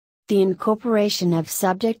The Incorporation of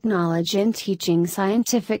Subject Knowledge in Teaching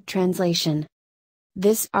Scientific Translation.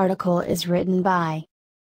 This article is written by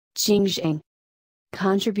Jing.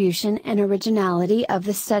 Contribution and originality of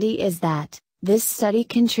the study is that this study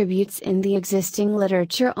contributes in the existing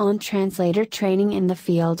literature on translator training in the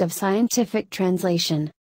field of scientific translation.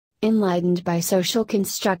 Enlightened by social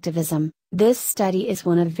constructivism, this study is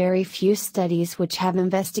one of very few studies which have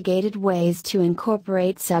investigated ways to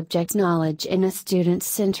incorporate subject knowledge in a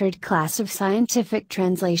student-centered class of scientific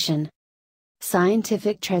translation.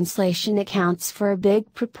 Scientific translation accounts for a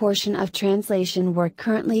big proportion of translation work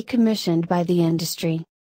currently commissioned by the industry.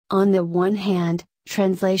 On the one hand,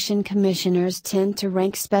 translation commissioners tend to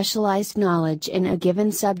rank specialized knowledge in a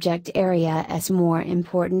given subject area as more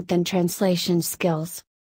important than translation skills.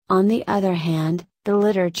 On the other hand, the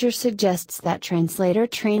literature suggests that translator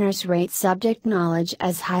trainers rate subject knowledge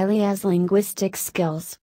as highly as linguistic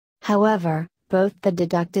skills. However, both the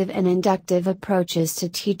deductive and inductive approaches to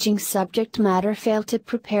teaching subject matter fail to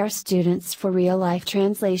prepare students for real-life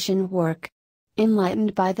translation work.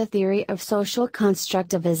 Enlightened by the theory of social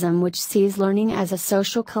constructivism, which sees learning as a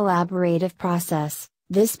social collaborative process,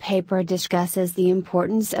 this paper discusses the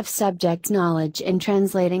importance of subject knowledge in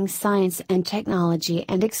translating science and technology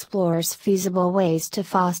and explores feasible ways to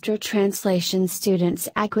foster translation students'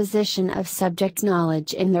 acquisition of subject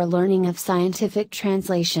knowledge in their learning of scientific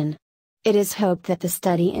translation. It is hoped that the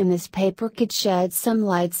study in this paper could shed some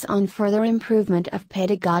lights on further improvement of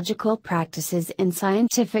pedagogical practices in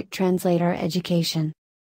scientific translator education.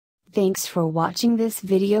 Thanks for watching this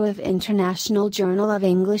video of International Journal of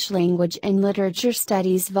English Language and Literature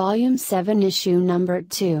Studies Volume 7 Issue Number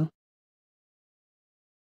 2.